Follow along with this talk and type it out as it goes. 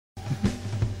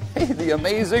the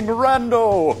amazing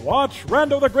Rando! Watch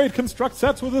Rando the Great construct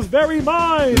sets with his very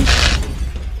mind!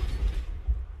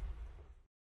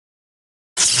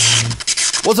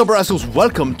 What's up, rascals?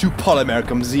 Welcome to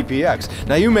Polymerikum ZPX.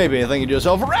 Now you may be thinking to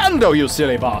yourself, Rando, you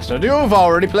silly bastard, you've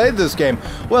already played this game.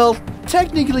 Well,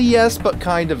 technically yes, but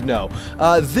kind of no.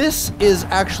 This is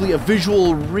actually a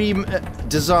visual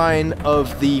redesign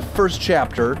of the first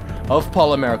chapter of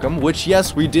Polymerikum, which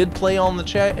yes, we did play on the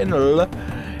channel,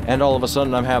 and all of a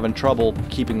sudden I'm having trouble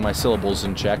keeping my syllables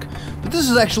in check. But this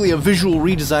is actually a visual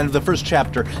redesign of the first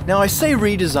chapter. Now I say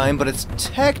redesign, but it's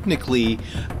technically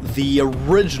the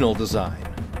original design.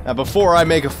 Now before I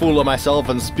make a fool of myself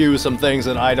and spew some things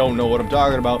that I don't know what I'm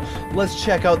talking about, let's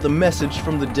check out the message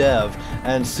from the dev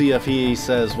and see if he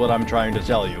says what I'm trying to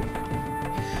tell you.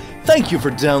 Thank you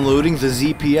for downloading the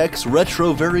ZPX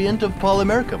retro variant of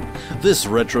Polymerikum. This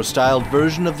retro-styled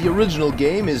version of the original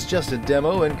game is just a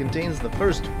demo and contains the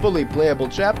first fully playable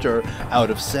chapter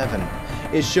out of 7.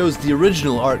 It shows the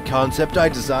original art concept I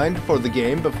designed for the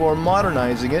game before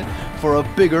modernizing it for a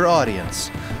bigger audience.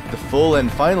 The full and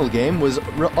final game was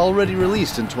already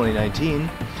released in 2019.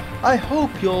 I hope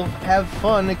you'll have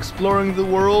fun exploring the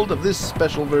world of this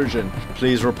special version.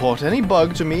 Please report any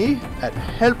bug to me at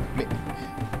help me.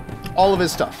 All of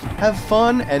his stuff. Have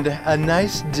fun and a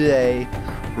nice day,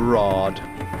 Rod.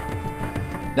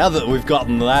 Now that we've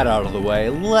gotten that out of the way,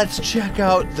 let's check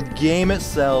out the game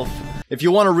itself. If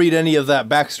you want to read any of that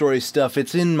backstory stuff,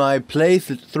 it's in my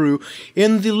playthrough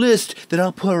in the list that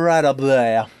I'll put right up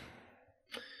there.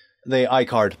 The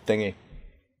iCard thingy.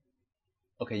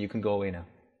 Okay, you can go away now.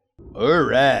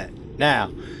 Alright,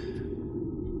 now.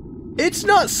 It's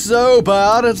not so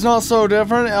bad, it's not so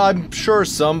different. I'm sure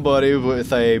somebody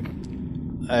with a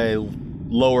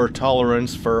lower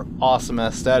tolerance for awesome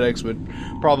aesthetics would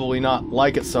probably not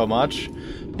like it so much.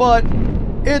 But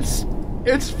it's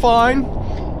fine.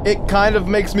 It kind of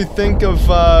makes me think of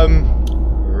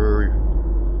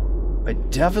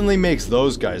it definitely makes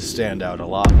those guys stand out a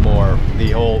lot more.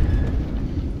 The whole...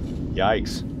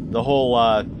 Yikes. The whole,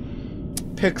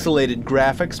 pixelated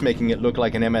graphics, making it look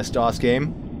like an MS-DOS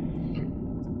game.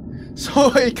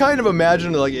 So I kind of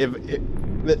imagine, like, if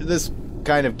this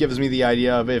kind of gives me the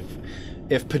idea of if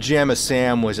Pajama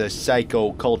Sam was a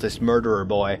psycho cultist murderer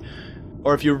boy.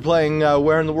 Or if you were playing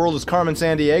Where in the World is Carmen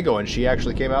Sandiego and she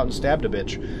actually came out and stabbed a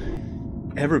bitch.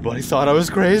 Everybody thought I was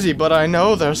crazy, but I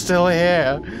know they're still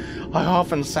here. I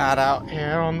often sat out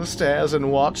here on the stairs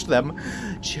and watched them,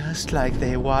 just like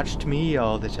they watched me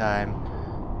all the time.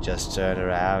 Just turn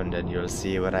around and you'll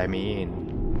see what I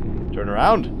mean. Turn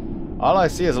around? All I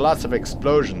see is lots of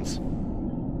explosions.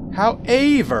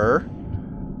 However...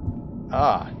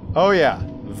 oh yeah,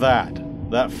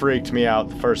 that freaked me out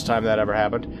the first time that ever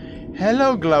happened.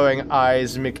 Hello, glowing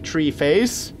eyes,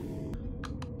 McTreeface.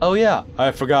 Oh yeah,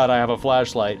 I forgot I have a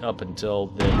flashlight up until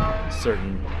the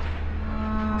certain...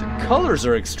 The colors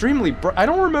are extremely bright. I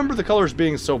don't remember the colors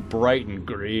being so bright and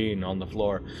green on the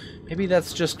floor. Maybe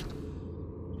that's just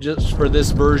for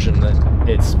this version that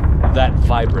it's that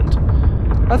vibrant.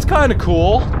 That's kind of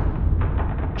cool.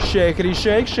 Shakety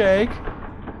shake shake.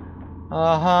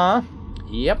 Uh-huh.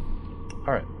 Yep.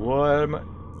 Alright, what am I...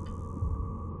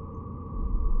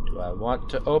 Do I want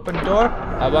to open door?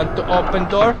 I want to open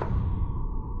door.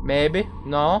 Maybe?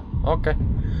 No? Okay.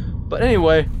 But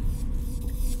anyway...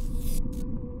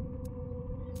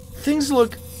 Things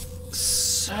look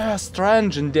so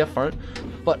strange and different,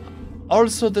 but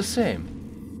also the same.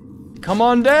 Come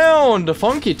on down to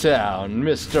Funky Town,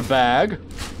 Mr. Bag.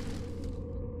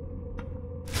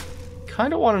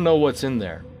 Kinda wanna know what's in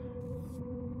there.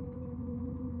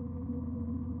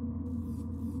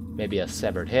 Maybe a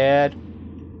severed head.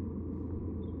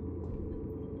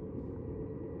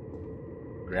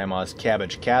 Grandma's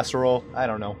cabbage casserole. I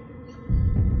don't know.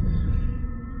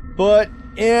 But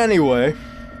anyway,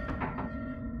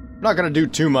 I'm not gonna do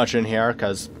too much in here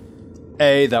because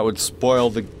A, that would spoil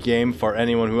the game for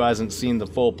anyone who hasn't seen the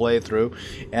full playthrough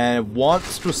and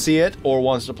wants to see it or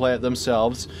wants to play it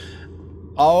themselves.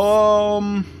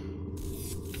 And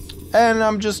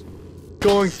I'm just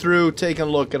going through, taking a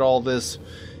look at all this,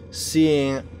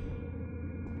 seeing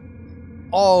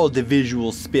all the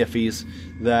visual spiffies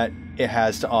that it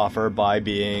has to offer by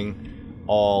being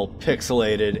all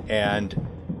pixelated and...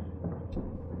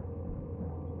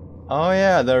 Oh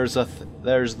yeah, there's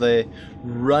the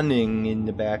running in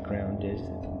the background.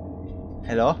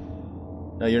 Hello?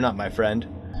 No, you're not my friend.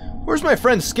 Where's my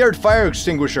friend's scared fire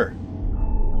extinguisher?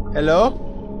 Hello?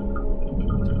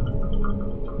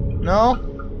 No?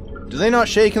 Do they not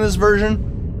shake in this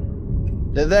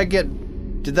version? Did that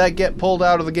get pulled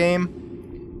out of the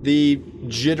game? The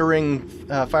jittering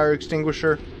fire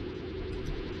extinguisher?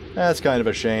 That's kind of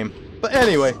a shame. But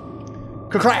anyway,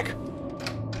 crack.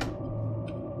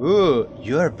 Ooh,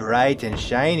 you're bright and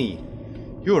shiny.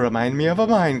 You remind me of a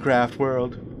Minecraft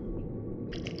world.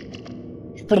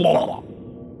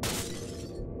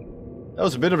 That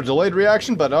was a bit of a delayed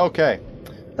reaction, but okay.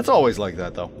 That's always like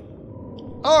that, though.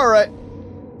 Alright.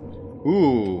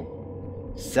 Ooh.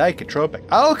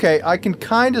 Psychotropic. Okay, I can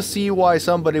kind of see why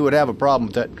somebody would have a problem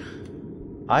with that.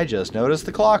 I just noticed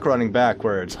the clock running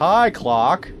backwards. Hi,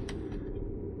 clock.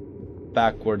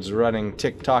 Backwards running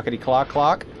tick-tockety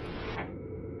clock.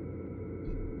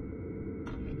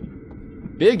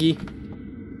 Biggie.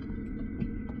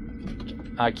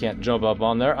 I can't jump up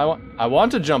on there. I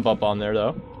want to jump up on there,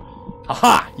 though.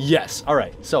 Aha! Yes. All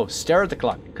right. So stare at the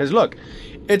clock, because look,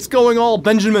 it's going all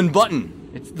Benjamin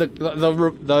Button. It's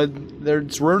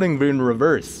it's running in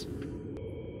reverse.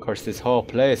 Of course, this whole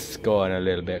place is going a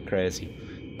little bit crazy,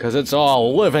 because it's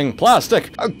all living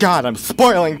plastic. Oh God, I'm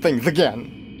spoiling things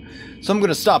again. So I'm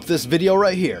gonna stop this video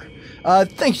right here.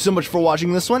 Thank you so much for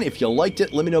watching this one. If you liked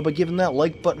it, let me know by giving that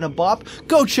like button a bop.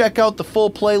 Go check out the full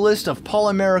playlist of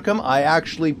Polymerikum. I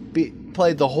actually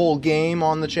played the whole game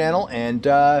on the channel, and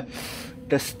the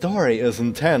story is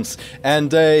intense, and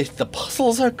the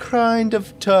puzzles are kind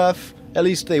of tough. At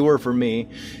least they were for me,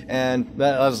 and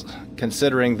that was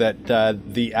considering that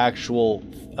the actual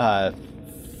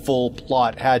full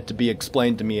plot had to be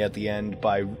explained to me at the end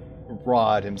by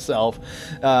Rod himself.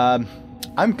 I'm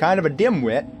kind of a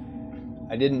dimwit.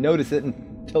 I didn't notice it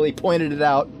until he pointed it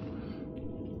out.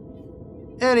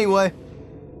 Anyway,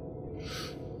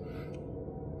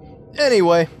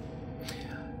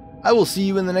 I will see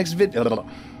you in the next video.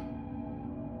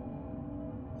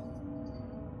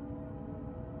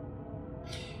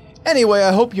 Anyway,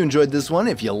 I hope you enjoyed this one.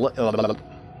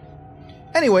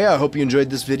 Anyway, I hope you enjoyed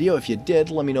this video. If you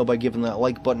did, let me know by giving that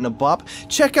like button a bop.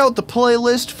 Check out the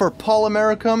playlist for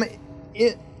Polymerikum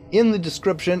in the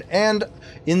description and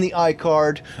in the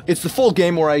iCard. It's the full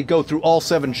game where I go through all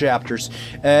 7 chapters.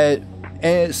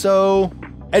 So,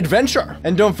 adventure!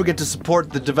 And don't forget to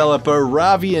support the developer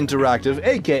Ravee Interactive,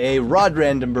 aka Rod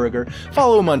Randenberger.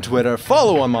 Follow him on Twitter,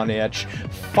 follow him on Itch,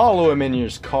 follow him in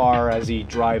his car as he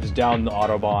drives down the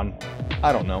Autobahn.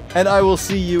 I don't know. And I will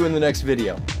see you in the next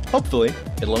video. Hopefully,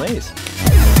 it'll amaze.